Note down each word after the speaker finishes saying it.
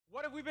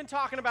What have we been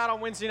talking about on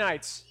Wednesday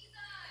nights?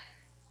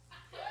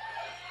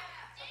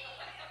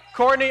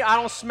 Courtney, I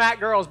don't smack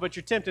girls, but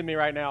you're tempting me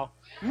right now.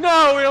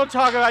 No, we don't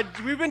talk about,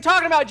 we've been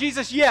talking about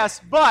Jesus, yes,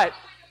 but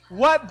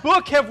what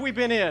book have we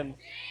been in?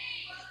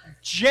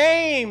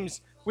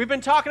 James. We've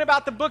been talking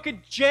about the book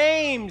of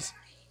James.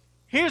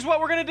 Here's what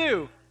we're going to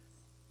do.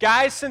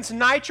 Guys, since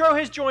Nitro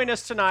has joined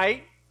us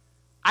tonight,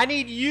 I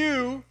need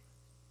you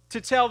to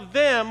tell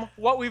them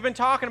what we've been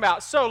talking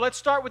about. So let's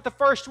start with the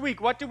first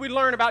week. What did we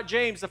learn about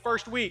James the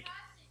first week?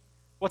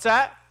 What's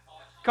that?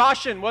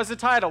 Caution. What's the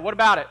title? What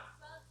about it?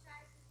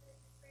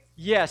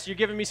 Yes, you're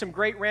giving me some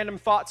great random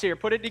thoughts here.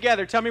 Put it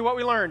together. Tell me what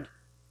we learned.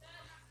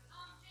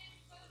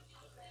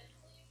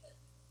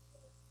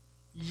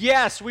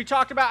 Yes, we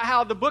talked about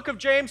how the book of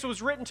James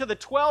was written to the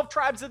 12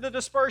 tribes of the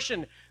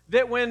dispersion,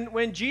 that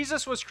when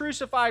Jesus was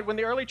crucified, when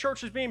the early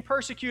church was being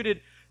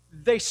persecuted,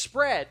 they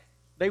spread.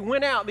 They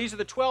went out. These are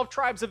the 12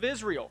 tribes of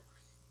Israel.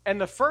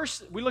 And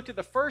we looked at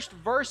the first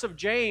verse of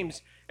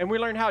James, and we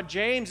learned how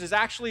James is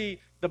actually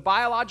the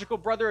biological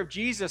brother of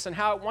Jesus, and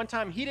how at one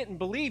time he didn't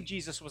believe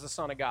Jesus was the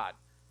Son of God.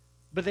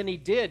 But then he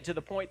did, to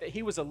the point that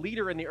he was a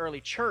leader in the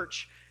early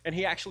church, and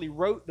he actually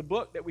wrote the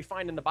book that we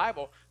find in the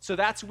Bible. So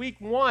that's week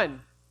 1.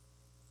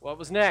 What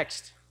was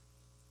next?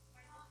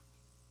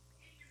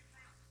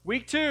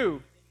 Week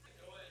 2.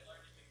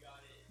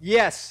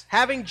 Yes,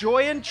 having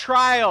joy in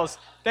trials.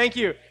 Thank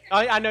you.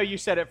 I know you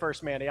said it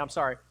first, Mandy. I'm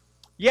sorry.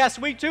 Yes,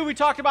 week 2, we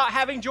talked about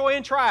having joy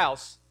in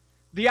trials.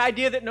 The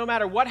idea that no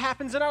matter what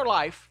happens in our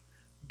life,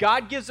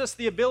 God gives us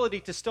the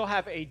ability to still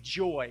have a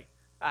joy,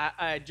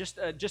 just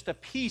a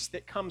peace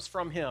that comes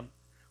from Him.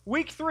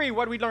 Week 3,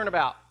 what did we learn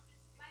about?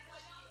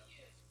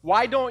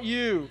 Why don't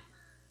you?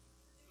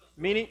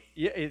 Meaning,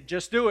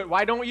 just do it.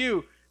 Why don't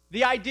you?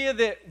 The idea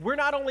that we're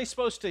not only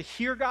supposed to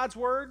hear God's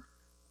word,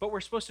 but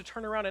we're supposed to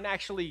turn around and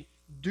actually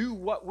do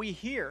what we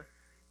hear.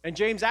 And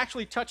James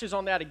actually touches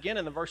on that again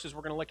in the verses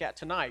we're going to look at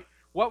tonight.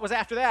 What was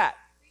after that?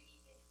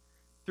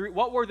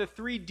 What were the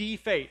 3 D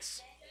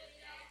fates?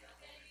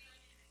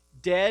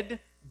 Dead,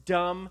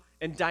 dumb,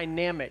 and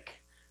dynamic.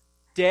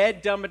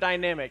 Dead, dumb, and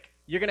dynamic.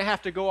 You're going to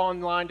have to go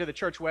online to the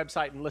church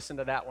website and listen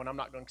to that one. I'm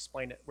not going to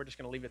explain it. We're just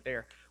going to leave it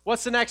there.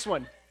 What's the next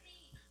one?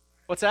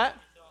 What's that?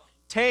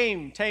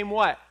 Tame. Tame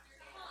what?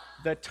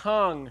 The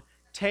tongue.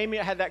 Tame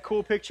it had that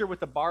cool picture with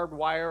the barbed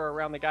wire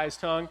around the guy's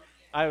tongue.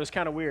 It was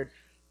kind of weird.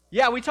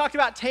 Yeah, we talked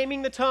about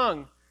taming the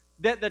tongue.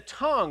 That the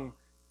tongue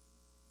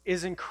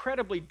is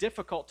incredibly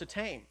difficult to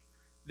tame.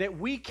 That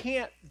we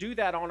can't do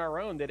that on our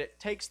own. That it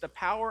takes the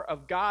power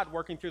of God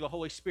working through the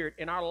Holy Spirit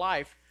in our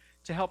life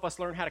to help us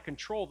learn how to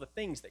control the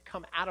things that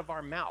come out of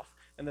our mouth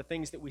and the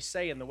things that we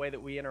say and the way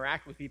that we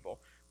interact with people.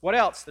 What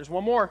else? There's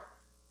one more.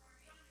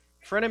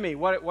 Frenemy.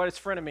 What is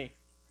frenemy?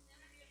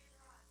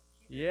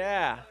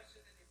 Yeah.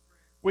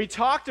 We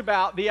talked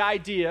about the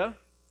idea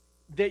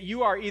that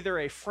you are either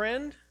a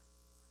friend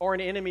or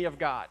an enemy of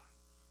God.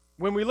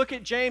 When we look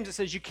at James, it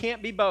says you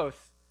can't be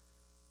both.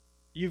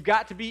 You've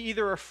got to be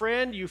either a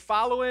friend, you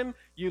follow him,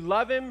 you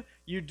love him,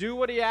 you do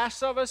what he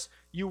asks of us,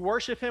 you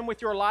worship him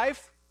with your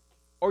life,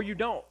 or you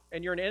don't,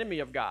 and you're an enemy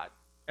of God.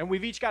 And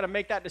we've each got to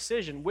make that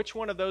decision. Which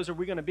one of those are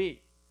we going to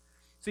be?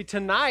 See,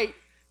 tonight,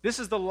 this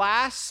is the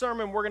last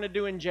sermon we're going to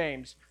do in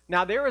James.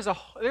 Now, there's a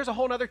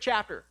whole other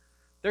chapter.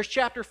 There's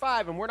chapter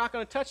 5, and we're not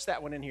going to touch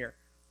that one in here.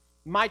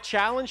 My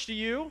challenge to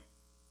you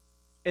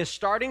is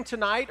starting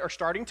tonight or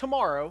starting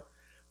tomorrow,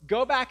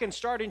 go back and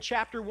start in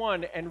chapter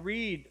 1 and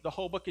read the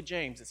whole book of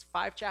James. It's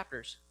 5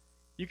 chapters.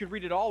 You can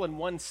read it all in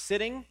one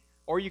sitting,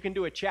 or you can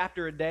do a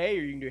chapter a day,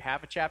 or you can do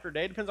half a chapter a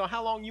day. It depends on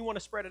how long you want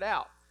to spread it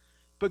out.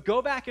 But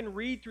go back and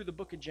read through the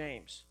book of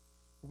James.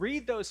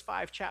 Read those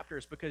 5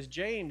 chapters, because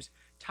James,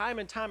 time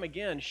and time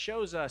again,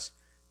 shows us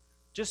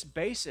just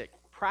basic,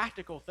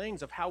 practical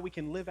things of how we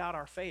can live out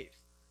our faith,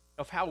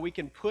 of how we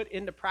can put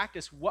into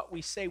practice what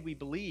we say we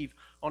believe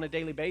on a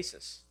daily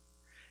basis.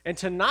 And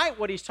tonight,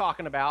 what he's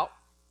talking about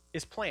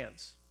is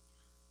plans.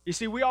 You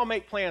see, we all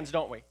make plans,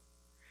 don't we?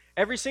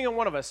 Every single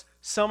one of us.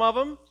 Some of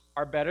them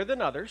are better than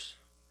others,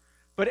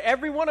 but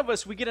every one of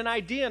us, we get an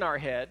idea in our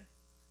head,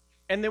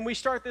 and then we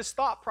start this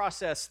thought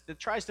process that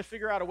tries to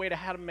figure out a way to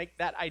how to make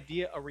that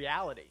idea a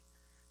reality.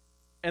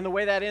 And the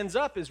way that ends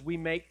up is we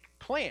make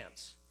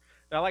plans.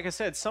 Now, like I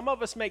said, some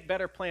of us make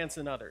better plans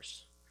than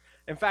others.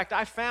 In fact,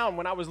 I found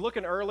when I was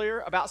looking earlier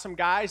about some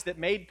guys that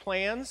made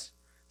plans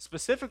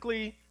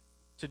specifically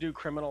to do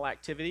criminal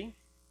activity,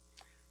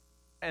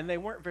 and they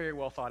weren't very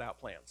well thought out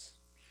plans.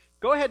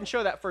 Go ahead and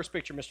show that first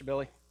picture, Mr.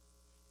 Billy.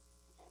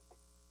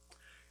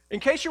 In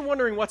case you're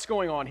wondering what's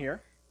going on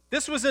here,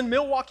 this was in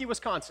Milwaukee,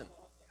 Wisconsin.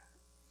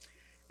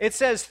 It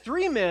says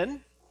 3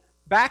 men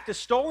backed a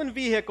stolen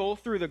vehicle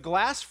through the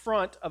glass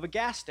front of a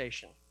gas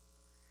station.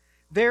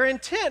 Their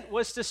intent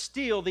was to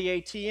steal the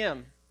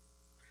ATM.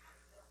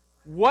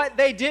 What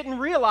they didn't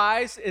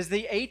realize is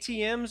the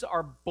ATMs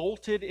are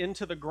bolted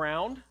into the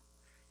ground.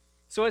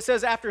 So it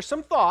says after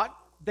some thought,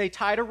 they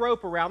tied a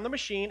rope around the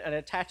machine and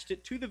attached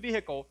it to the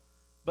vehicle,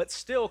 but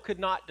still could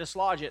not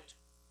dislodge it.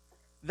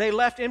 They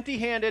left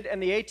empty-handed,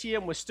 and the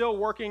ATM was still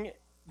working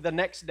the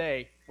next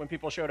day when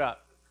people showed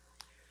up.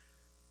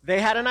 They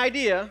had an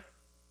idea,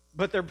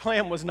 but their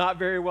plan was not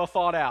very well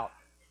thought out.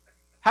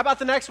 How about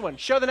the next one?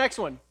 Show the next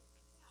one.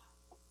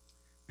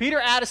 Peter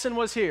Addison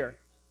was here.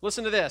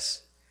 Listen to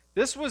this.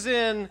 This was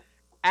in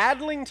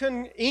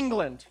Adlington,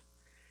 England.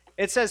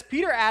 It says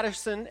Peter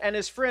Addison and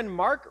his friend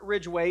Mark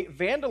Ridgway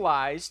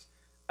vandalized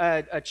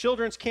a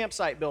children's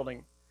campsite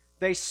building.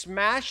 They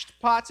smashed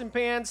pots and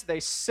pans, they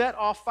set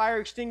off fire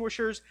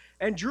extinguishers,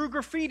 and drew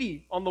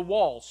graffiti on the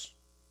walls.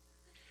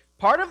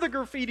 Part of the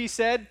graffiti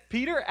said,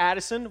 Peter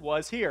Addison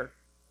was here.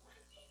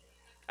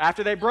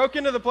 After they broke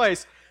into the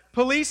place,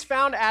 police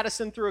found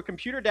Addison through a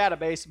computer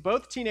database.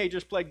 Both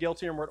teenagers pled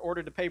guilty and were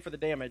ordered to pay for the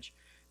damage.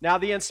 Now,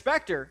 the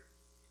inspector,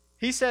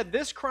 he said,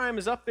 this crime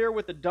is up there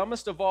with the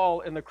dumbest of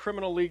all in the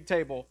criminal league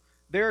table.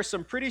 There are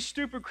some pretty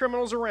stupid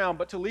criminals around,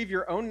 but to leave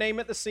your own name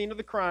at the scene of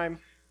the crime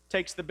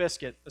takes the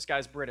biscuit. This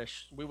guy's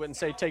British. We wouldn't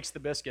say takes the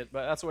biscuit,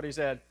 but that's what he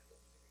said.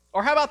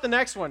 Or how about the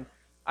next one?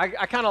 I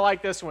kind of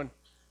like this one.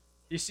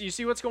 You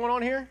see what's going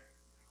on here?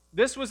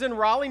 This was in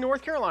Raleigh,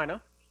 North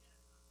Carolina.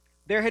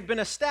 There had been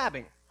a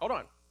stabbing. Hold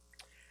on.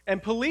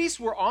 And police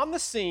were on the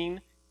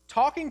scene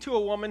talking to a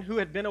woman who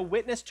had been a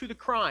witness to the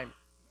crime.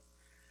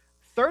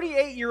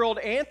 38-year-old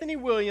Anthony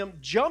William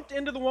jumped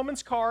into the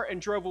woman's car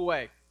and drove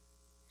away.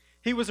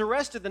 He was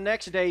arrested the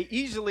next day,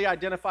 easily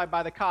identified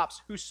by the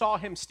cops who saw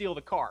him steal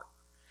the car.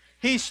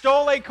 He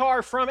stole a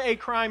car from a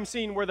crime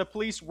scene where the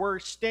police were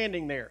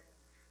standing there.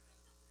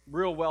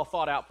 Real well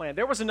thought out plan.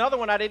 There was another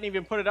one, I didn't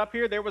even put it up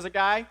here. There was a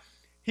guy,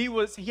 he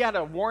had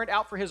a warrant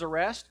out for his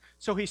arrest,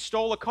 so he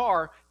stole a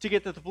car to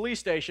get to the police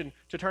station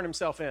to turn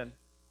himself in.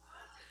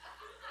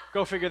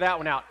 Go figure that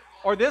one out.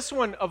 Or this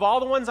one, of all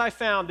the ones I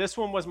found, this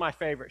one was my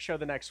favorite. Show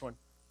the next one.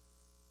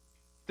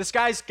 This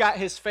guy's got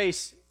his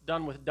face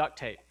done with duct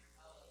tape.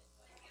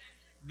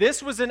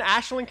 This was in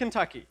Ashland,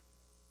 Kentucky.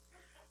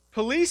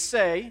 Police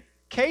say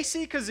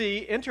Casey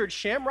Kazee entered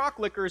Shamrock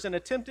Liquors and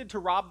attempted to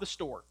rob the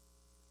store.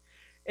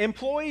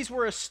 Employees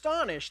were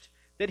astonished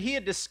that he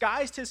had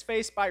disguised his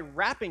face by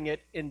wrapping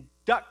it in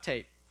duct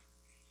tape.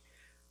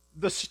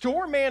 The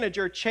store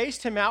manager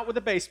chased him out with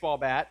a baseball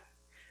bat,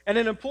 and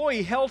an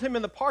employee held him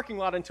in the parking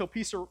lot until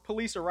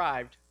police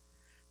arrived.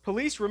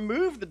 Police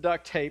removed the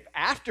duct tape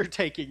after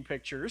taking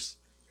pictures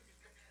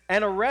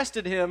and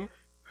arrested him.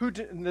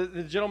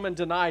 The gentleman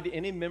denied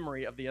any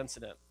memory of the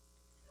incident.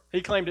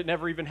 He claimed it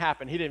never even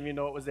happened. He didn't even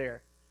know it was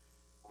there.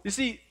 You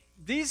see,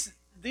 these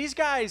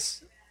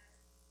guys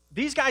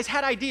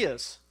had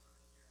ideas.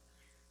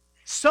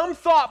 Some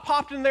thought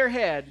popped in their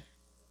head,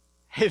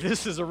 hey,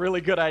 this is a really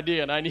good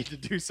idea and I need to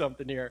do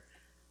something here.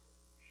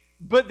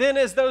 But then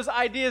as those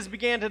ideas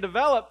began to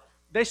develop,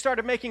 they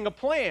started making a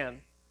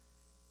plan.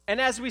 And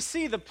as we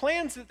see, the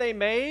plans that they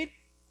made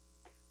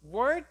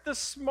weren't the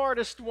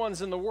smartest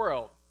ones in the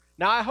world.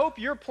 Now, I hope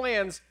your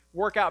plans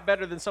work out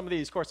better than some of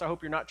these. Of course, I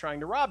hope you're not trying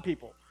to rob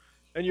people,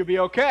 and you'll be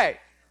okay.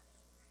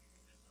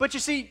 But you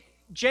see,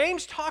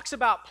 James talks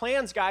about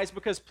plans, guys,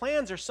 because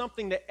plans are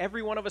something that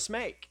every one of us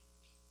make.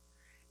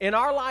 In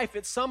our life,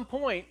 at some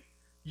point,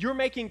 you're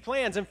making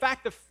plans. In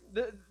fact,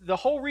 the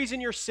whole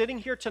reason you're sitting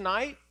here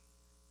tonight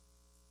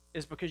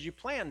is because you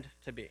planned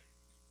to be.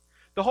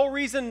 The whole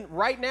reason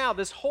right now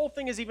this whole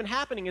thing is even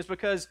happening is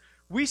because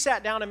we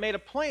sat down and made a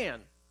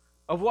plan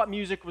of what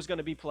music was going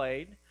to be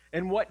played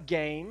and what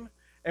game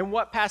and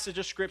what passage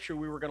of scripture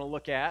we were going to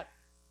look at.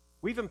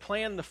 We even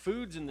planned the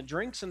foods and the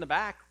drinks in the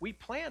back. We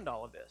planned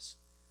all of this.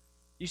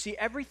 You see,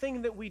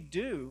 everything that we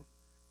do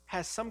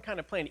has some kind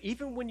of plan.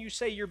 Even when you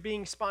say you're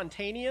being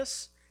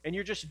spontaneous and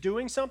you're just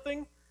doing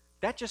something,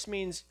 that just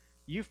means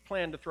you've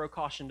planned to throw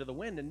caution to the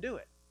wind and do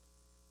it.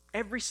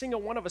 Every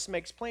single one of us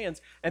makes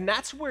plans. And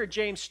that's where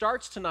James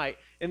starts tonight.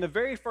 In the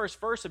very first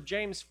verse of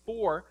James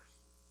 4,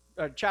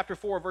 chapter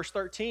 4, verse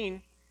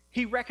 13,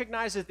 he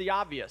recognizes the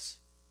obvious.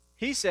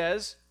 He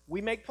says,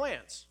 we make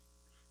plans.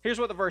 Here's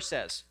what the verse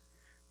says.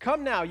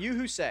 Come now, you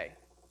who say,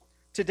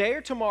 today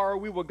or tomorrow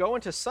we will go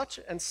into such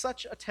and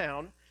such a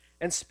town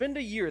and spend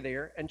a year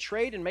there and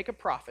trade and make a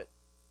profit.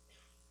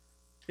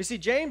 You see,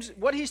 James,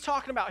 what he's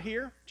talking about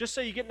here, just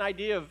so you get an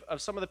idea of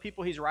some of the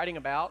people he's writing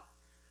about,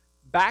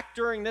 back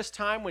during this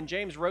time when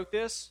James wrote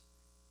this,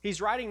 he's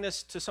writing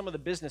this to some of the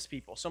business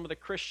people, some of the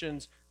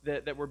Christians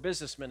that were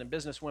businessmen and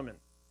businesswomen.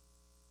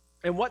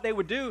 And what they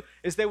would do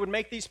is they would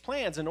make these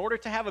plans. In order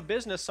to have a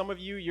business, some of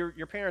you,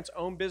 your parents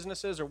own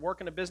businesses or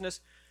work in a business,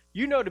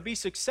 you know to be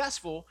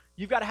successful,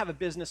 you've got to have a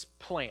business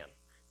plan.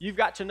 You've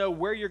got to know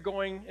where you're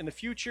going in the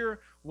future,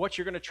 what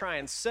you're going to try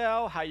and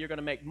sell, how you're going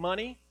to make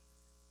money.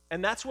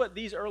 And that's what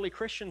these early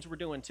Christians were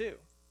doing too.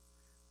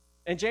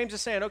 And James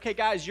is saying, okay,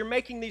 guys, you're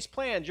making these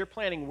plans. You're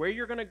planning where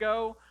you're going to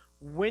go,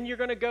 when you're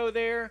going to go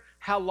there,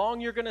 how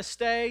long you're going to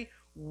stay,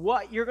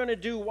 what you're going to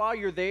do while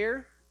you're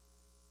there.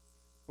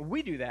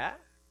 We do that,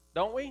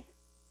 don't we?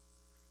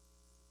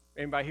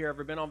 Anybody here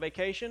ever been on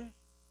vacation?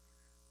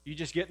 You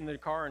just get in the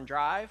car and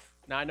drive?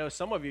 Now, I know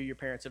some of you, your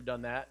parents have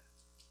done that.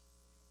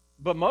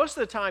 But most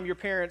of the time, your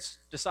parents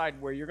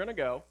decide where you're going to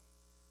go,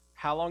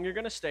 how long you're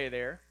going to stay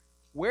there,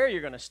 where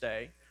you're going to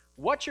stay,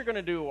 what you're going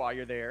to do while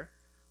you're there,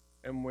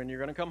 and when you're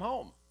going to come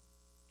home.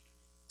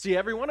 See,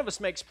 every one of us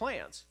makes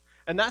plans.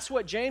 And that's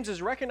what James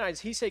has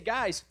recognized. He said,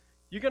 guys,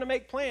 you're going to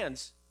make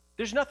plans.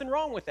 There's nothing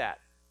wrong with that.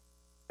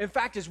 In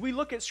fact, as we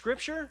look at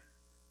Scripture,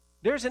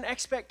 there's an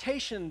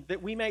expectation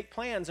that we make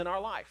plans in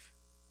our life.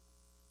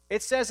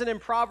 It says it in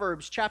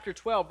Proverbs chapter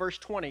 12, verse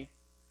 20.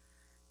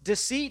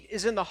 Deceit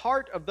is in the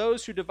heart of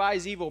those who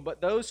devise evil,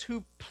 but those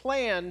who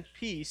plan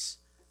peace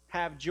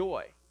have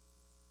joy.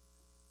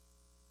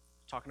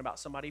 Talking about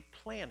somebody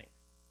planning.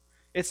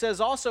 It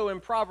says also in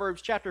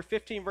Proverbs chapter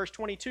 15, verse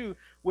 22,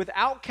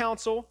 without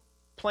counsel,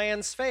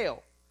 plans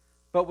fail,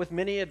 but with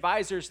many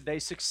advisors, they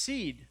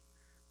succeed.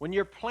 When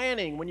you're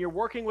planning, when you're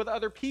working with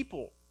other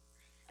people.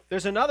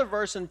 There's another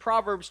verse in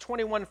Proverbs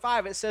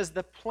 21:5. It says,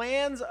 the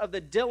plans of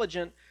the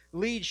diligent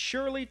lead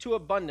surely to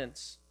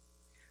abundance,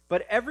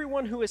 but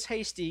everyone who is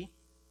hasty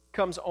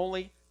comes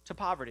only to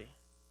poverty.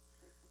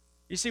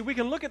 You see, we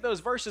can look at those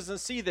verses and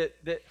see that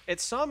at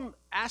some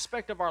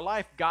aspect of our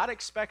life, God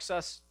expects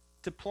us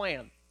to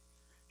plan.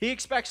 He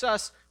expects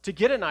us to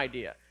get an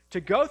idea, to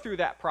go through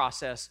that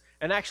process,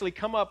 and actually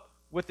come up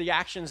with the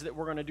actions that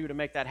we're going to do to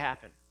make that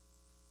happen.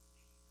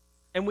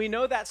 And we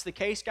know that's the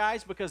case,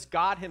 guys, because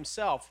God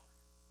himself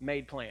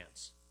made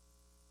plans.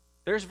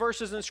 There's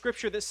verses in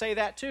Scripture that say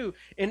that too.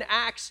 In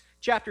Acts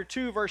chapter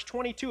 2, verse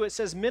 22, it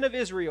says, Men of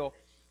Israel,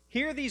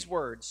 hear these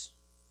words.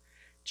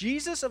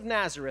 Jesus of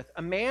Nazareth,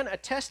 a man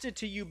attested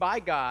to you by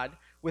God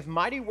with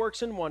mighty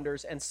works and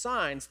wonders and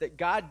signs that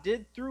God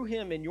did through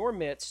him in your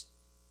midst,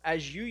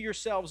 as you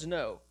yourselves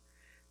know.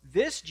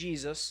 This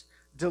Jesus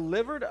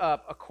delivered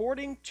up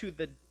according to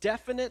the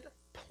definite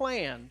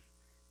plan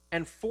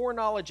and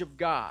foreknowledge of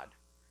God,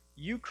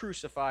 you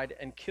crucified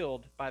and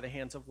killed by the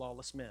hands of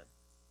lawless men.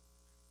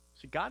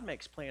 So God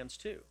makes plans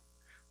too.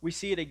 We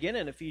see it again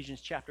in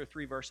Ephesians chapter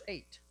 3, verse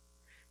 8.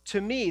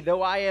 To me,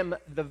 though I am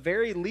the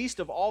very least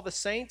of all the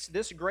saints,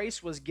 this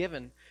grace was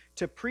given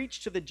to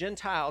preach to the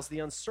Gentiles the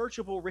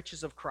unsearchable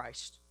riches of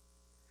Christ,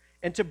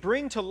 and to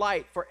bring to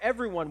light for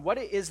everyone what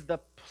is the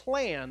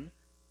plan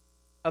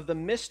of the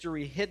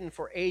mystery hidden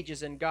for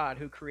ages in God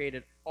who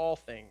created all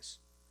things,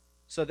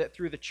 so that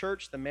through the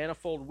church the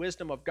manifold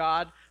wisdom of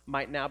God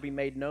might now be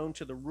made known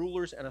to the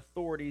rulers and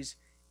authorities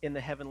in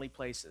the heavenly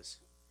places.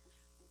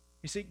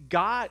 You see,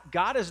 God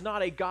is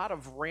not a God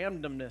of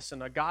randomness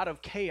and a God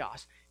of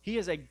chaos. He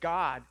is a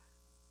God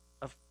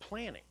of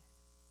planning.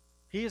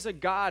 He is a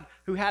God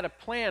who had a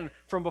plan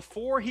from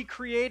before he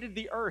created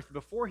the earth,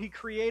 before he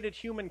created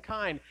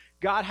humankind.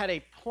 God had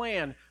a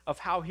plan of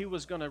how he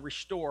was going to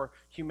restore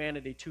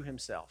humanity to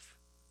himself.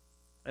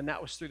 And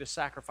that was through the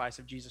sacrifice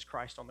of Jesus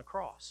Christ on the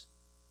cross.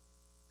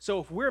 So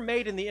if we're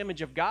made in the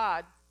image of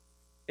God,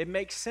 it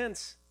makes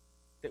sense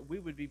that we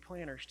would be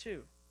planners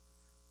too.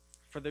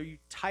 For the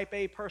type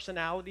A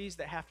personalities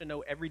that have to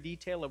know every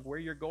detail of where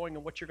you're going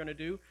and what you're going to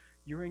do,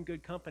 you're in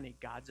good company.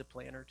 God's a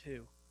planner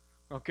too.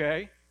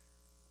 Okay?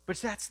 But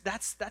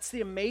that's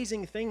the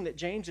amazing thing that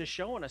James is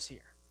showing us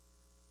here.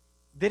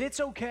 That it's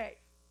okay.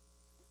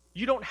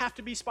 You don't have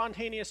to be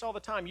spontaneous all the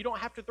time. You don't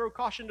have to throw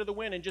caution to the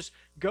wind and just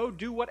go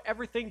do what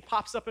everything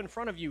pops up in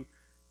front of you.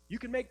 You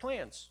can make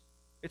plans.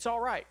 It's all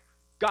right.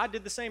 God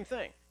did the same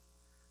thing.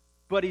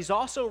 But he's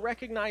also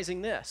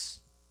recognizing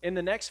this. In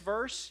the next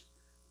verse,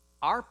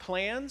 our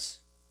plans,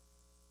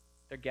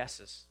 they're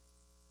guesses.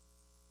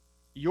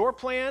 Your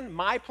plan,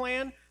 my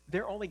plan,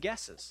 they're only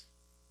guesses.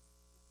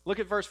 Look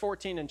at verse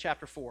 14 in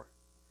chapter 4.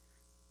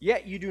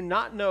 Yet you do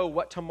not know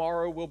what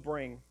tomorrow will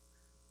bring.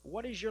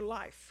 What is your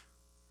life?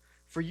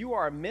 For you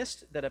are a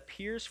mist that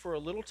appears for a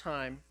little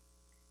time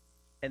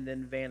and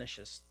then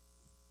vanishes.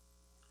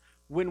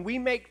 When we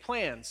make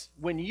plans,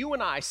 when you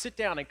and I sit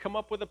down and come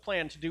up with a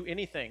plan to do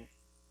anything,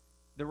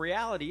 the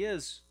reality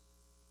is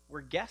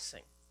we're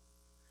guessing.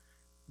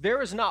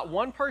 There is not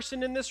one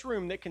person in this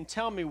room that can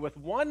tell me with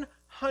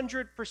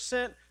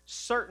 100%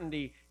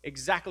 certainty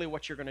exactly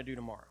what you're going to do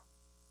tomorrow.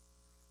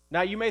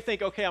 Now, you may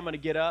think, okay, I'm going to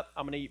get up,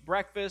 I'm going to eat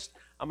breakfast,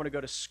 I'm going to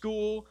go to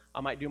school, I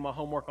might do my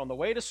homework on the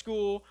way to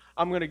school,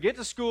 I'm going to get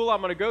to school,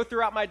 I'm going to go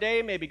throughout my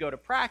day, maybe go to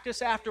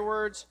practice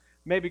afterwards,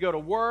 maybe go to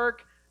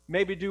work,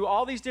 maybe do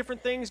all these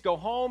different things, go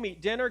home,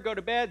 eat dinner, go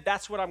to bed.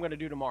 That's what I'm going to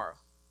do tomorrow.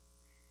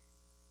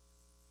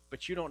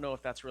 But you don't know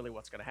if that's really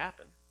what's going to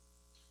happen.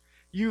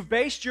 You've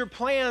based your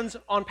plans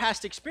on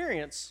past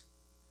experience,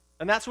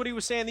 and that's what he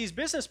was saying these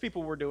business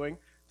people were doing.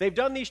 They've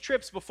done these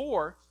trips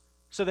before,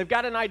 so they've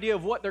got an idea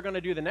of what they're going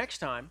to do the next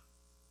time.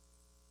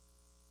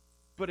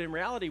 But in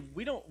reality,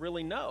 we don't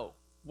really know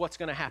what's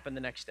going to happen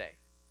the next day.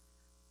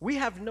 We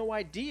have no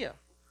idea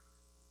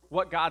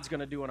what God's going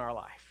to do in our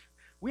life.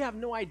 We have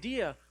no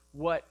idea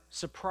what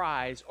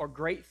surprise or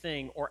great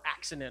thing or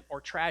accident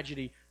or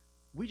tragedy,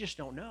 we just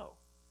don't know.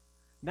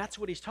 And that's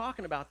what he's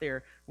talking about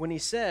there when he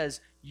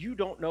says, you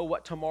don't know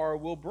what tomorrow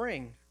will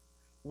bring.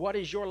 What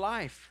is your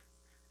life?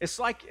 It's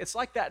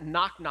like that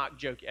knock-knock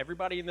joke.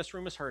 Everybody in this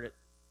room has heard it.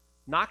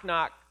 Knock,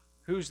 knock,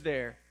 who's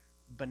there?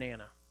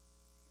 Banana.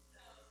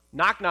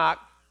 Knock, knock,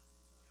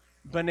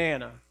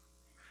 banana.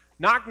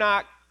 Knock,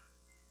 knock,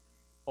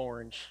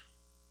 orange.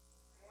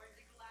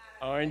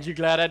 Orange, you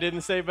glad I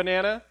didn't say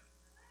banana?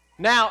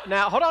 Now,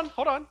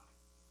 hold on.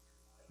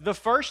 The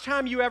first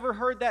time you ever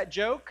heard that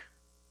joke,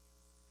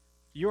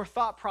 Your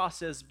thought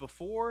process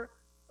before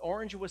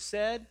orange was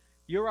said,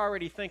 you're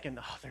already thinking,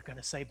 oh, they're going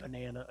to say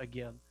banana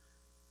again.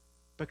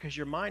 Because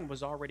your mind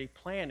was already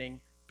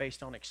planning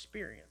based on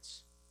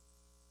experience.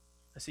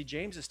 And see,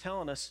 James is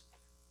telling us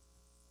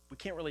we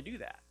can't really do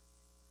that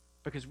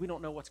because we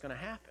don't know what's going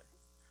to happen.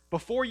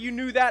 Before you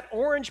knew that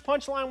orange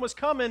punchline was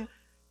coming,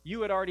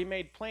 you had already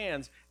made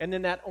plans, and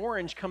then that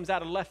orange comes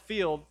out of left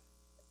field,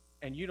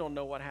 and you don't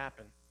know what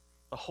happened.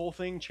 The whole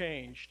thing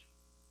changed.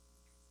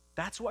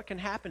 That's what can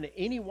happen to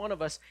any one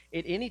of us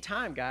at any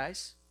time,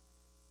 guys.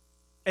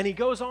 And he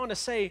goes on to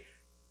say,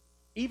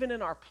 even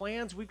in our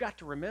plans, we've got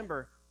to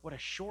remember what a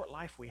short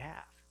life we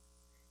have.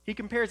 He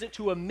compares it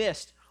to a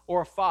mist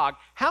or a fog.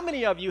 How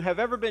many of you have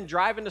ever been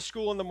driving to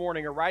school in the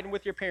morning or riding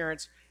with your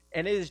parents,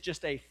 and it is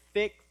just a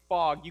thick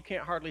fog? You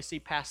can't hardly see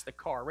past the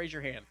car. Raise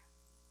your hand.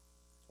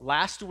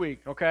 Last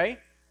week, okay?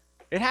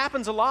 It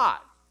happens a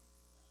lot.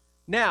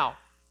 Now,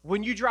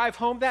 when you drive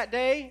home that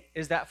day,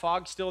 is that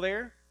fog still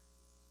there?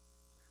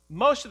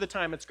 Most of the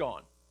time it's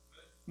gone.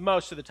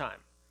 Most of the time.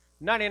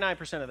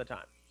 99% of the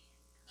time.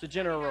 It's a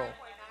general rule.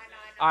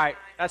 All right,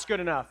 that's good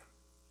enough.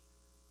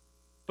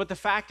 But the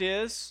fact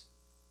is,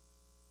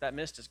 that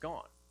mist is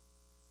gone.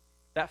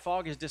 That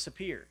fog has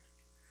disappeared.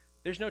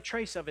 There's no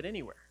trace of it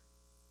anywhere.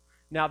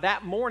 Now,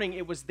 that morning,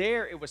 it was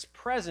there, it was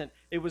present,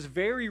 it was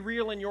very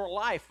real in your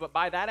life, but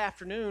by that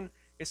afternoon,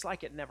 it's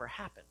like it never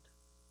happened.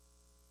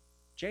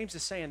 James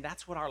is saying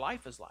that's what our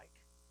life is like.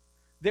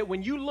 That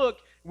when you look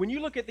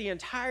at the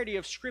entirety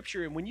of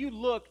Scripture, and when you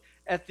look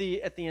at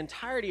the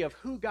entirety of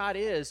who God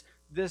is,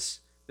 this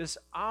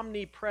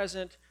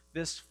omnipresent,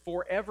 this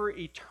forever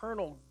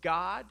eternal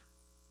God,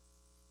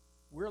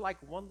 we're like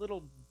one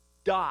little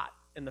dot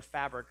in the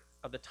fabric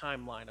of the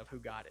timeline of who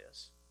God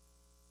is.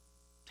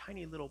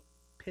 Tiny little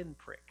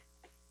pinprick.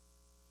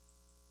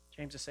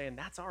 James is saying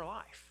that's our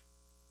life.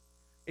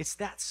 It's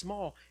that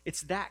small.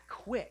 It's that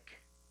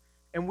quick.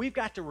 And we've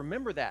got to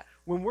remember that.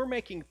 When we're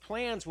making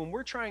plans, when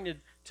we're trying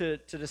to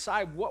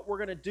decide what we're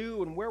going to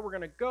do and where we're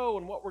going to go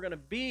and what we're going to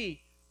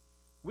be,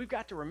 we've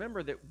got to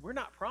remember that we're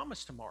not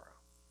promised tomorrow.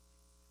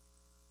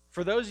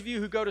 For those of you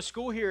who go to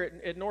school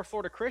here at North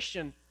Florida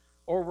Christian,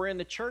 or we're in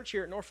the church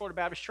here at North Florida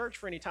Baptist Church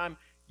for any time,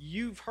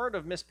 you've heard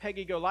of Miss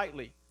Peggy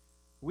Golightly.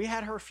 We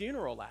had her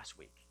funeral last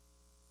week.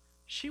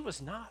 She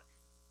was not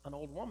an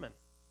old woman.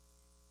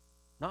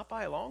 Not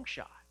by a long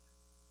shot.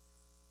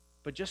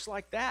 But just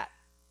like that,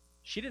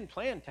 she didn't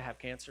plan to have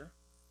cancer.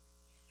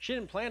 She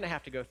didn't plan to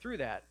have to go through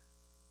that.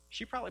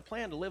 She probably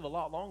planned to live a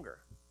lot longer.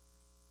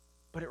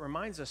 But it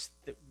reminds us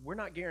that we're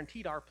not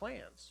guaranteed our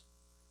plans.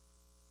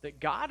 That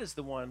God is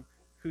the one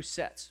who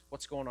sets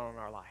what's going on in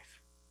our life.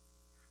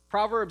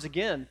 Proverbs,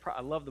 again,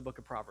 I love the book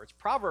of Proverbs.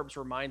 Proverbs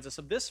reminds us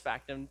of this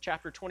fact. In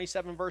chapter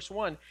 27, verse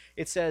 1,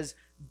 it says,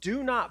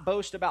 "Do not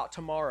boast about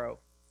tomorrow,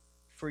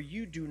 for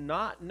you do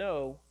not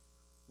know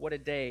what a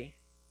day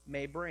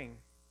may bring."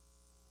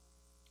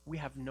 We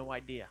have no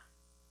idea.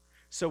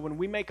 So when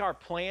we make our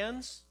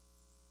plans,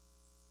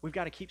 we've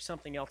got to keep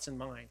something else in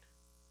mind.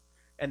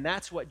 And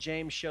that's what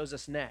James shows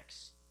us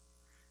next,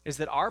 is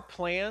that our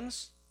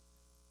plans,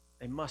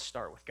 they must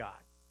start with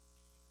God.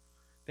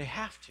 They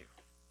have to.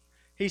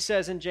 He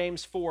says in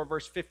James 4,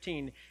 verse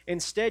 15,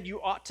 "Instead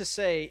you ought to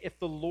say, if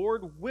the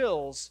Lord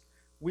wills,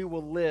 we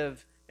will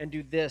live and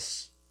do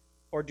this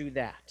or do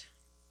that."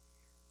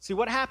 See,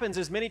 what happens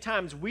is many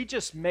times we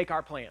just make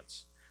our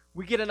plans.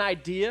 We get an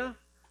idea,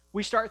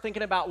 we start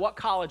thinking about what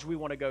college we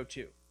want to go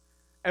to.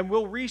 And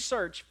we'll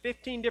research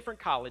 15 different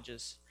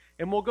colleges,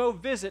 and we'll go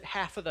visit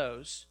half of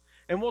those,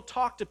 and we'll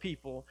talk to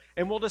people,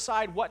 and we'll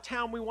decide what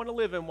town we want to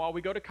live in while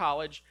we go to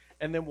college,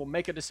 and then we'll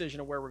make a decision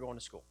of where we're going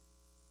to school.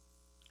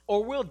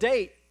 Or we'll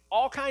date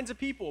all kinds of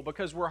people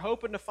because we're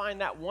hoping to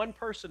find that one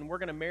person we're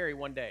going to marry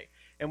one day.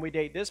 And we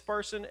date this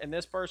person and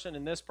this person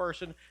and this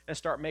person and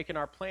start making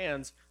our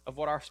plans of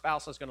what our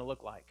spouse is going to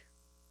look like.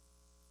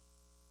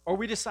 Or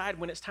we decide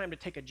when it's time to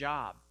take a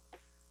job.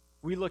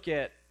 We look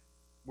at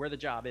where the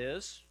job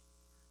is,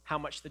 how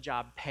much the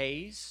job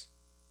pays.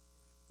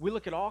 We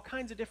look at all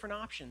kinds of different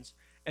options.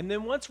 And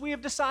then once we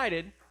have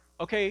decided,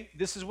 okay,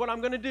 this is what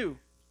I'm going to do.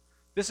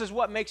 This is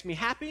what makes me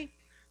happy.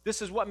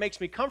 This is what makes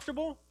me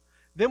comfortable.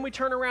 Then we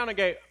turn around and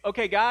go,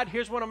 okay, God,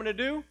 here's what I'm going to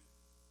do.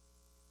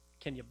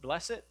 Can you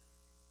bless it?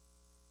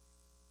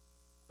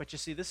 But you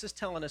see, this is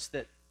telling us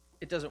that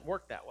it doesn't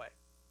work that way.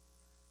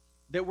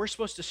 That we're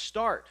supposed to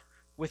start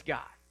with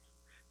God.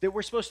 That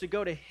we're supposed to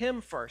go to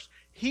Him first.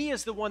 He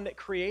is the one that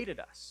created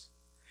us.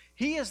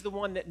 He is the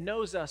one that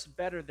knows us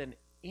better than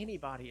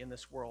anybody in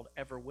this world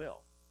ever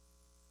will.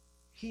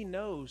 He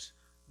knows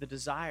the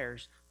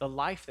desires, the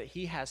life that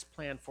He has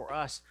planned for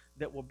us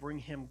that will bring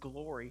Him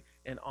glory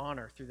and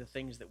honor through the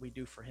things that we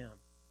do for Him.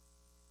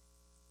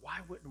 Why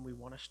wouldn't we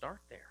want to start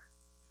there?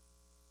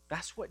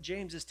 That's what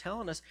James is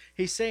telling us.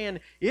 He's saying,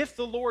 if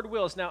the Lord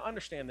wills. Now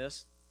understand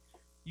this.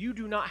 You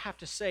do not have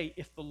to say,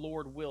 if the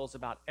Lord wills,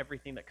 about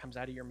everything that comes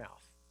out of your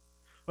mouth.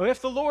 Well,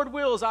 if the Lord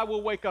wills, I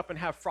will wake up and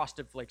have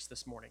Frosted Flakes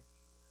this morning.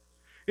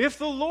 If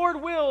the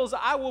Lord wills,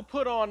 I will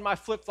put on my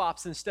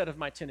flip-flops instead of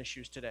my tennis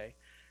shoes today.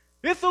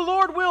 If the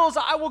Lord wills,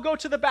 I will go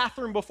to the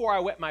bathroom before I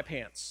wet my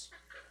pants.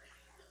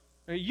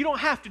 You don't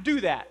have to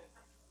do that.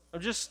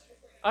 Just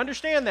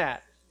understand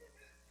that.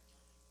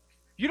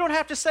 You don't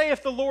have to say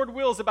if the Lord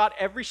wills about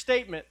every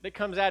statement that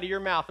comes out of your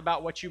mouth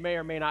about what you may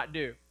or may not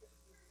do.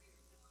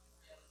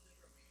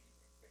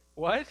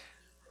 What?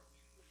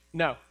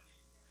 No.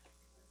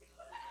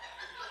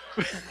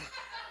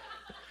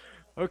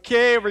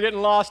 Okay, we're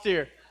getting lost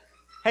here.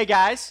 Hey,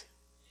 guys.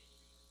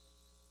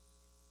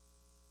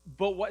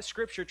 But what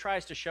Scripture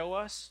tries to show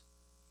us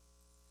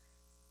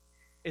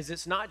is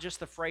it's not just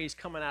the phrase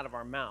coming out of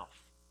our mouth.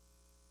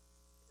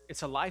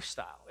 It's a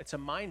lifestyle. It's a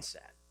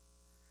mindset.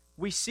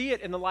 We see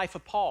it in the life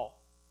of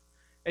Paul.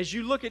 As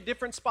you look at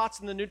different spots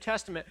in the New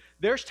Testament,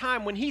 there's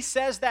time when he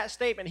says that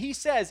statement. He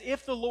says,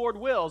 if the Lord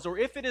wills, or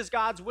if it is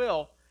God's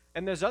will,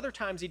 and there's other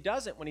times he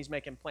doesn't when he's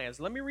making plans.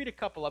 Let me read a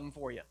couple of them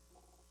for you.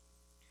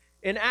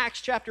 In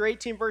Acts chapter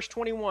 18, verse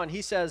 21,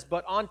 he says,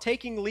 but on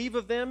taking leave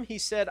of them, he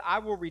said, I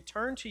will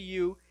return to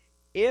you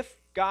if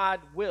God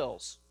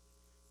wills.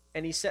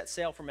 And he set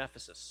sail from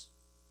Ephesus.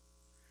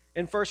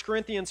 In 1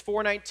 Corinthians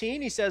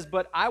 4:19, he says,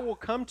 but I will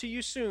come to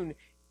you soon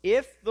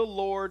if the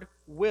Lord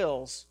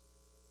wills,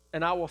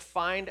 and I will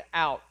find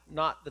out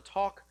not the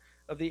talk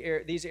of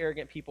these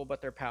arrogant people,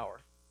 but their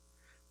power.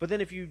 But then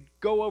if you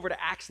go over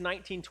to Acts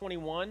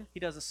 19:21, he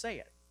doesn't say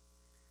it.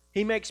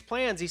 He makes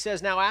plans. He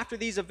says, now after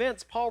these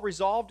events, Paul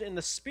resolved in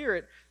the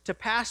Spirit to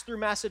pass through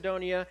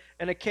Macedonia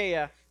and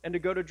Achaia and to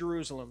go to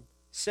Jerusalem,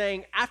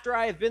 saying, after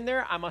I have been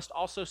there, I must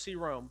also see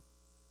Rome.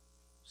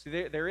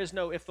 See, there is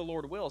no if the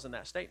Lord wills in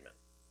that statement.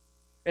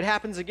 It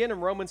happens again in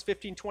Romans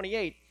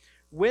 15:28.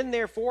 When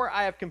therefore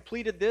I have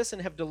completed this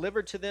and have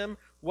delivered to them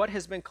what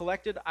has been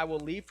collected, I will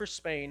leave for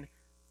Spain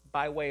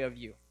by way of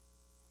you.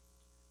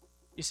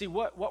 You see,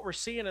 what we're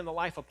seeing in the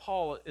life of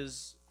Paul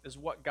is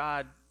what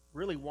God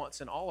really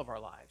wants in all of our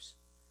lives.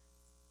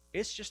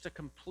 It's just a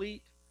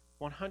complete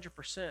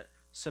 100%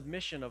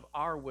 submission of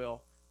our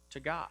will to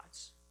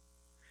God's.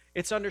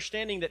 It's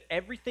understanding that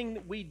everything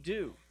that we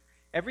do,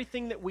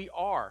 everything that we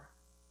are,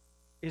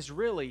 is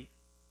really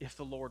if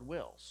the Lord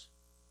wills.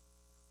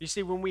 You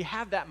see, when we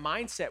have that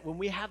mindset, when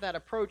we have that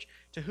approach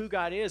to who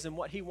God is and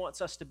what he wants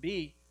us to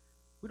be,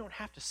 we don't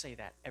have to say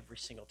that every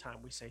single time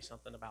we say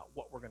something about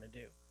what we're going to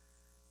do,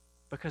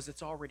 because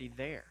it's already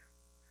there.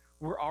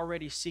 We're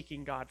already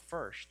seeking God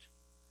first.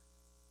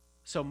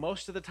 So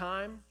most of the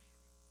time,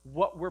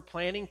 what we're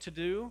planning to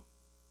do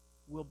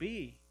will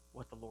be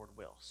what the Lord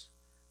wills,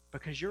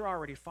 because you're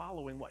already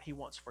following what he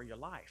wants for your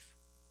life.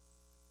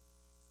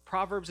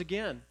 Proverbs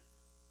again.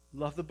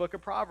 Love the book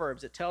of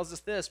Proverbs. It tells us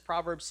this,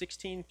 Proverbs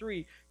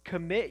 16:3,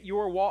 commit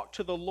your walk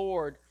to the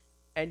Lord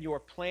and your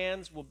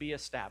plans will be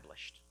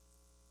established.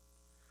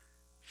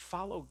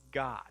 Follow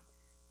God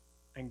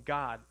and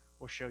God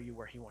will show you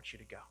where he wants you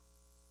to go.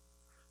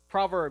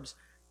 Proverbs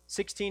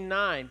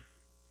 16:9,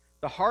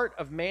 the heart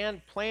of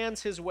man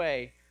plans his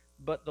way,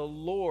 but the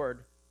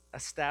Lord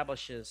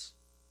establishes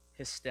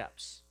his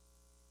steps.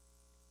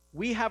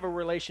 We have a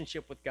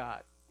relationship with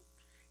God.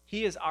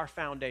 He is our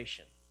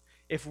foundation.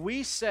 If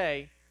we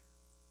say,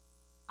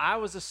 I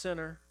was a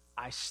sinner,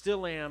 I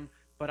still am,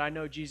 but I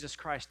know Jesus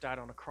Christ died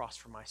on a cross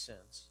for my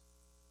sins.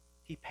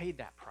 He paid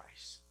that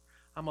price.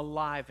 I'm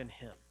alive in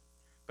him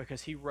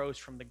because he rose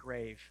from the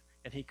grave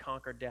and he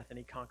conquered death and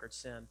he conquered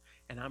sin,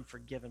 and I'm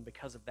forgiven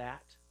because of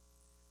that.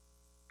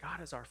 God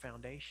is our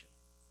foundation.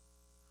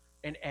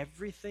 And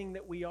everything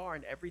that we are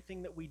and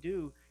everything that we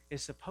do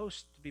is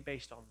supposed to be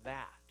based on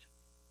that.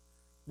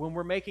 When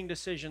we're making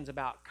decisions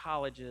about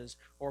colleges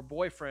or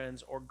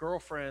boyfriends or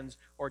girlfriends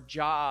or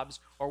jobs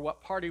or what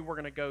party we're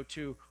going to go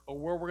to or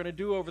where we're going to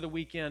do over the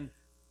weekend,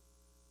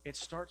 it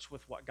starts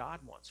with what God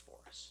wants for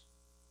us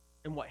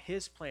and what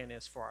his plan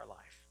is for our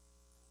life.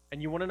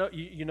 And you want to know,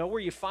 you know where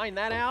you find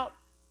that out?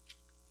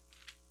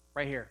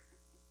 Right here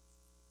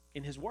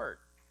in his word.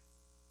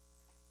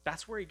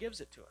 That's where he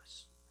gives it to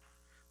us.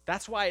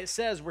 That's why it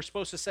says we're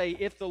supposed to say,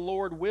 if the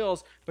Lord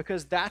wills,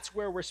 because that's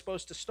where we're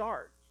supposed to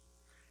start.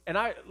 And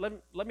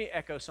let me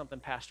echo something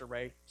Pastor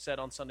Ray said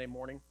on Sunday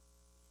morning.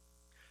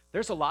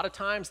 There's a lot of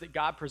times that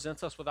God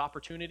presents us with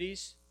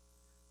opportunities,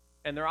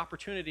 and they're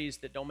opportunities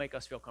that don't make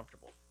us feel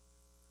comfortable.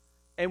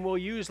 And we'll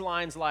use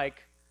lines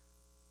like,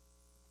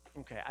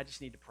 okay, I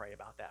just need to pray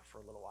about that for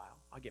a little while.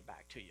 I'll get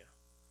back to you.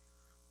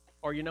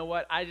 Or you know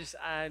what, I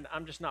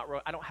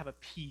don't have a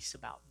peace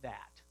about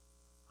that.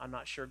 I'm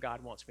not sure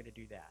God wants me to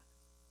do that.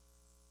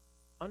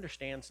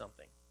 Understand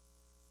something.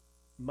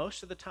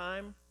 Most of the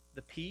time,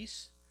 the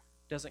peace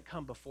doesn't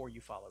come before you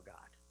follow God.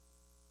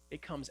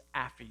 It comes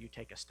after you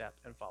take a step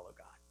and follow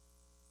God.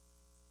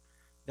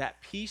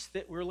 That peace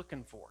that we're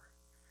looking for,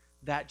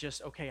 that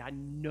just, okay, I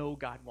know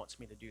God wants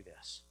me to do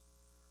this.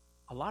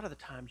 A lot of the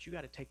times you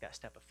got to take that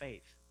step of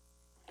faith,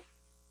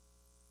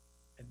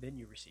 and then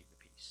you receive the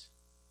peace.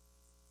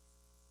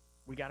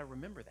 We got to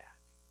remember that.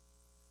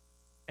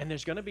 And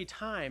there's going to be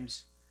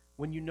times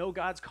when you know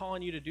God's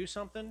calling you to do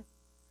something,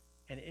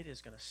 and it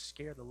is going to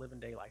scare the living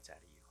daylights out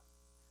of you.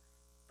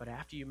 But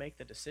after you make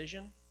the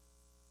decision,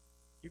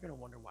 you're going to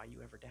wonder why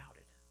you ever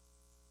doubted.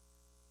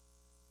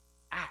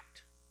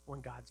 Act when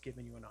God's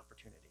given you an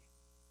opportunity.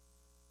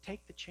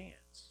 Take the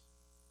chance.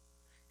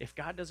 If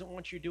God doesn't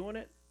want you doing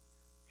it,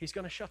 he's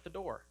going to shut the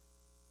door.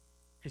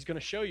 He's going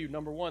to show you,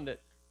 number one,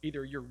 that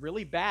either you're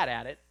really bad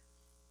at it,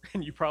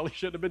 and you probably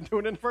shouldn't have been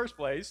doing it in the first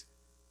place,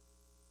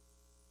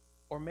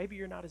 or maybe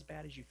you're not as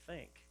bad as you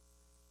think,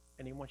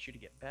 and he wants you to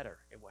get better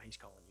at what he's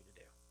calling you to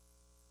do.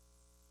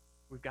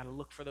 We've got to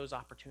look for those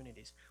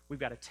opportunities. We've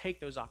got to take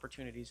those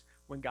opportunities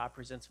when God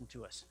presents them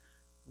to us.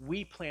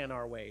 We plan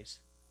our ways,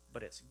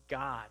 but it's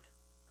God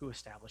who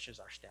establishes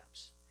our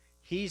steps.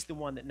 He's the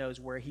one that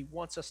knows where he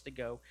wants us to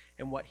go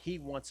and what he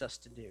wants us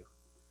to do.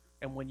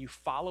 And when you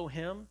follow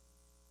him,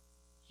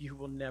 you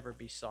will never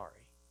be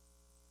sorry.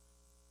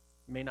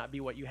 It may not be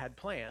what you had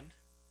planned,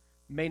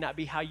 may not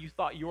be how you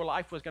thought your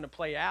life was going to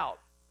play out,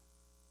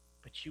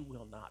 but you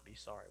will not be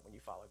sorry when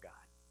you follow God.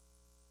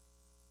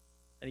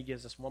 And he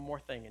gives us one more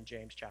thing in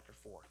James chapter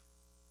 4.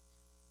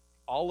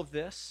 All of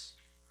this,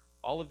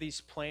 all of these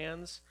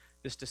plans,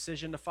 this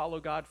decision to follow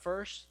God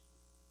first,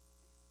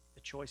 the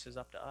choice is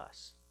up to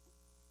us.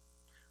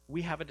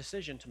 We have a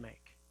decision to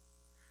make.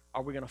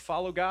 Are we going to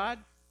follow God,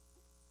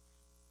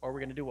 or are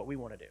we going to do what we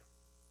want to do?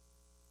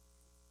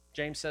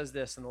 James says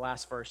this in the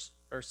last verse,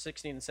 verse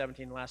 16 and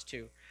 17, the last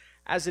two.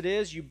 As it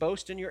is, you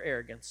boast in your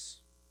arrogance.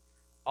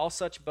 All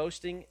such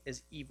boasting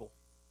is evil.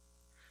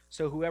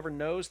 So whoever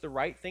knows the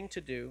right thing to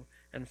do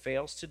and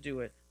fails to do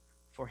it,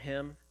 for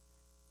him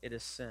it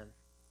is sin.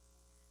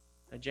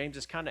 Now, James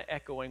is kind of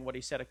echoing what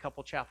he said a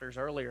couple chapters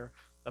earlier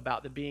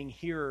about the being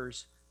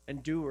hearers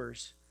and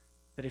doers.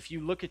 That if you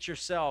look at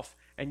yourself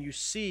and you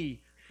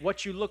see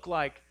what you look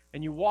like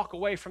and you walk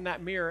away from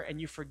that mirror and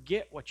you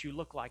forget what you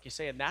look like, you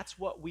say, and that's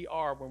what we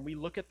are when we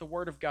look at the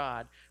Word of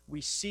God.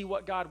 We see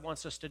what God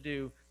wants us to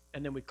do,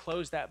 and then we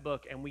close that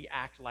book and we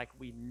act like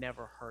we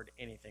never heard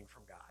anything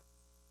from God.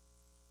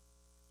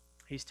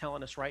 He's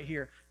telling us right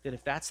here that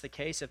if that's the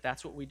case, if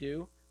that's what we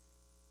do,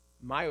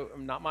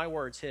 not my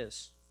words,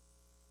 his.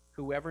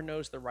 Whoever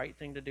knows the right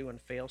thing to do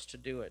and fails to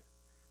do it,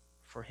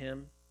 for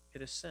him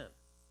it is sin.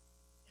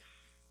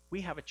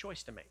 We have a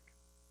choice to make.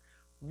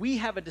 We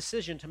have a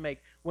decision to make.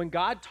 When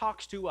God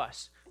talks to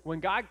us,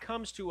 when God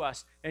comes to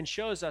us and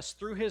shows us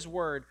through his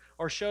word,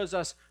 or shows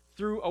us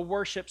through a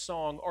worship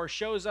song, or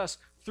shows us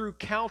through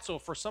counsel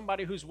for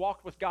somebody who's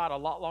walked with God a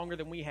lot longer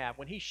than we have,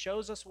 when he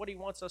shows us what he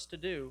wants us to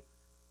do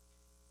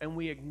and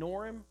we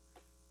ignore him,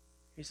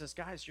 he says,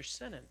 guys, you're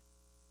sinning.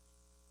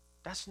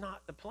 That's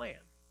not the plan.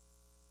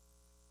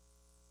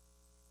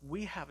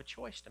 We have a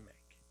choice to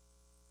make.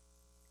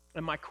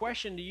 And my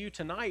question to you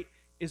tonight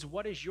is,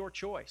 what is your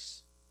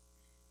choice?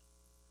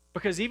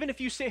 Because even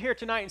if you sit here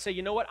tonight and say,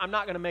 you know what, I'm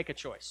not going to make a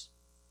choice,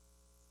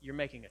 you're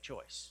making a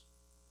choice.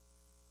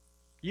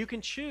 You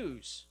can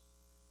choose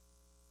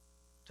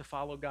to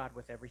follow God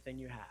with everything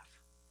you have.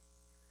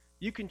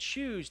 You can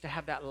choose to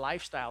have that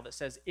lifestyle that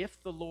says,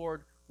 if the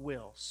Lord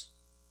wills,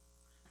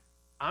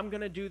 I'm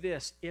going to do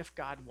this if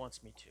God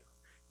wants me to.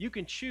 You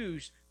can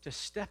choose to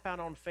step out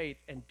on faith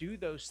and do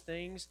those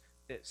things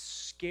that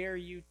scare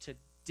you to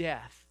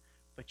death,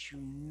 but you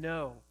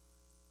know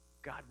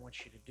God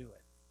wants you to do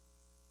it.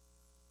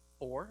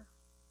 Or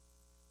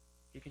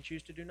you can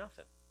choose to do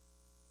nothing.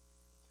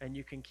 And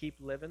you can keep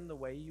living the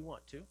way you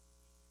want to,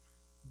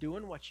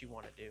 doing what you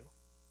want to do.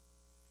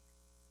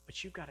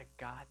 But you've got a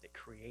God that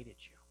created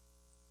you.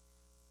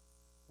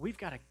 We've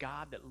got a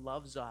God that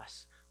loves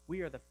us.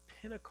 We are the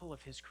pinnacle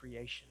of his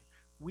creation.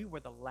 We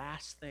were the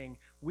last thing.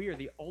 We are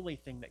the only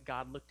thing that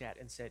God looked at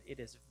and said, it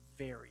is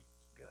very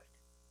good.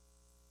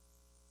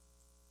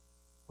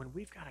 When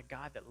we've got a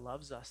God that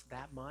loves us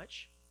that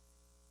much,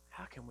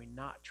 how can we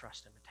not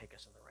trust him to take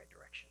us in the right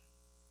direction?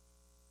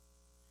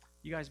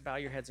 You guys bow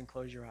your heads and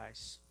close your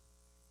eyes.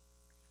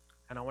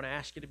 And I want to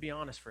ask you to be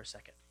honest for a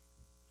second.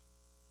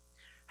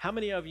 How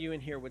many of you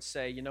in here would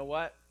say, you know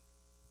what?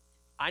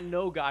 I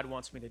know God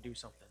wants me to do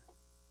something.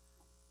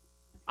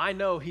 I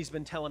know he's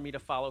been telling me to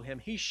follow him.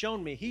 He's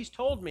shown me. He's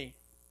told me.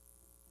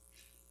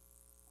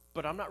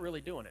 But I'm not really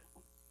doing it.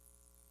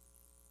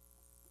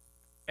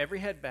 Every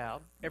head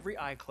bowed, every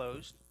eye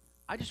closed.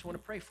 I just want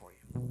to pray for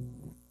you.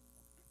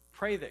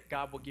 Pray that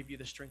God will give you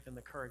the strength and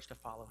the courage to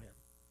follow him.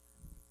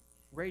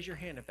 Raise your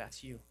hand if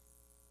that's you.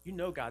 You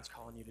know God's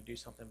calling you to do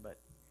something, but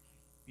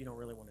you don't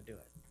really want to do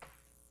it.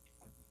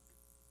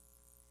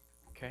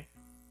 Okay?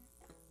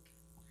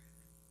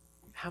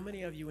 How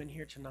many of you in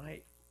here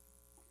tonight,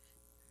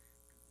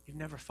 you've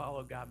never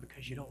followed God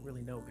because you don't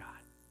really know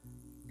God?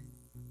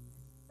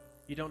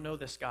 You don't know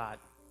this God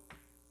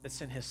that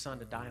sent his son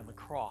to die on the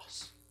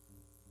cross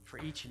for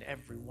each and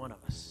every one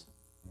of us,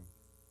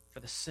 for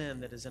the sin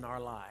that is in our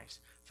lives,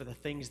 for the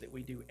things that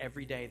we do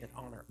every day that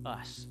honor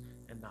us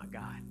and not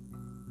God.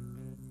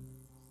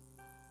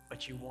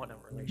 But you want a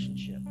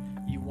relationship.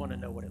 You want to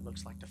know what it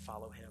looks like to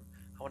follow him.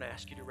 I want to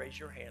ask you to raise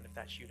your hand if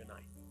that's you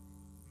tonight.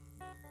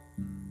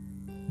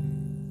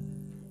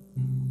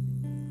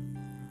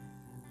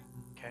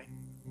 Okay?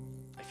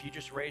 If you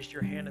just raised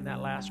your hand in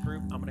that last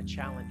group, I'm going to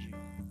challenge you.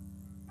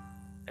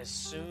 As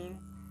soon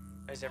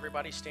as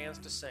everybody stands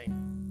to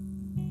sing,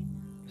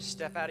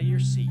 step out of your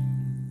seat.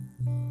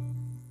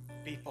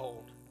 Be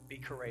bold. be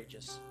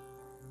courageous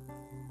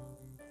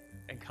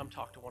and come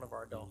talk to one of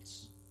our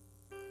adults.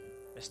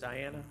 Miss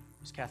Diana,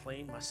 Miss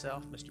Kathleen,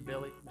 myself, Mr.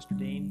 Billy, Mr.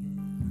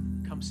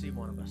 Dean, come see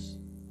one of us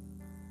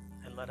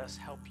and let us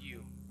help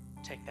you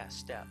take that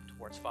step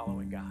towards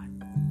following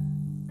God.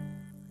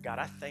 God,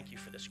 I thank you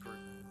for this group.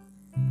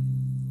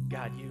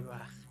 God,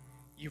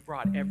 you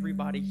brought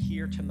everybody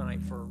here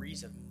tonight for a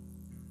reason.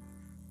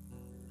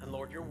 And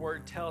Lord, your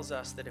word tells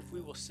us that if we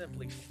will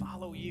simply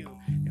follow you,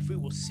 if we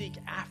will seek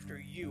after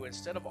you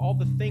instead of all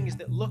the things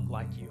that look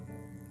like you,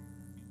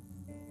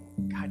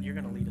 God, you're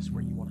going to lead us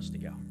where you want us to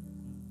go.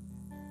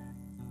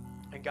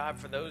 And God,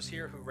 for those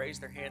here who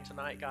raised their hand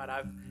tonight, God,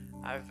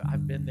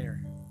 I've been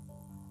there.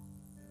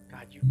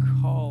 God,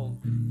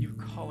 you're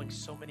calling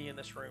so many in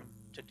this room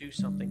to do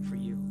something for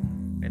you,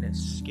 and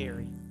it's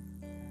scary.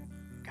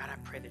 God, I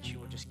pray that you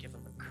will just give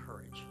them the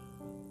courage.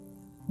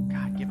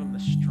 God, give them the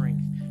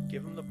strength,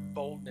 give them the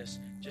boldness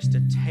just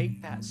to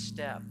take that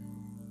step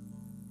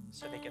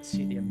so they can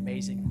see the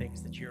amazing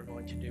things that you're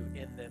going to do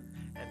in them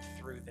and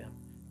through them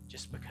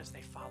just because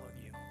they followed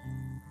you.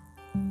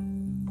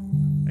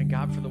 And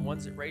God, for the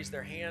ones that raise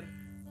their hand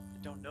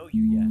that don't know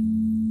you yet,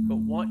 but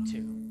want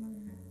to,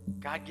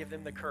 God, give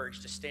them the courage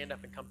to stand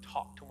up and come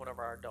talk to one of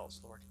our adults,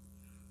 Lord.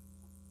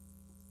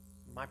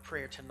 My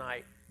prayer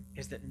tonight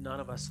is that none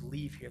of us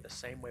leave here the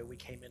same way we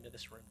came into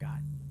this room,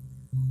 God.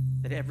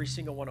 That every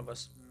single one of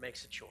us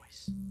makes a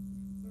choice.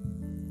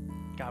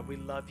 God, we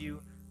love you.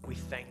 We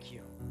thank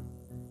you.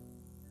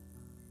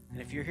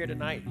 And if you're here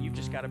tonight and you've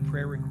just got a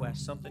prayer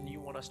request, something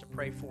you want us to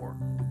pray for,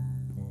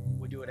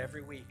 we do it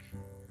every week.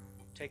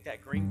 Take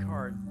that green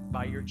card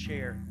by your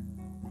chair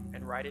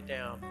and write it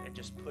down and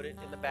just put it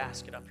in the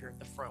basket up here at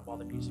the front while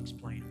the music's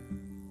playing.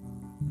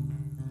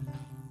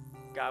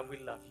 God, we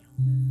love you.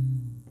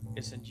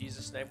 It's in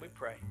Jesus' name we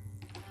pray.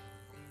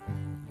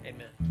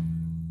 Amen.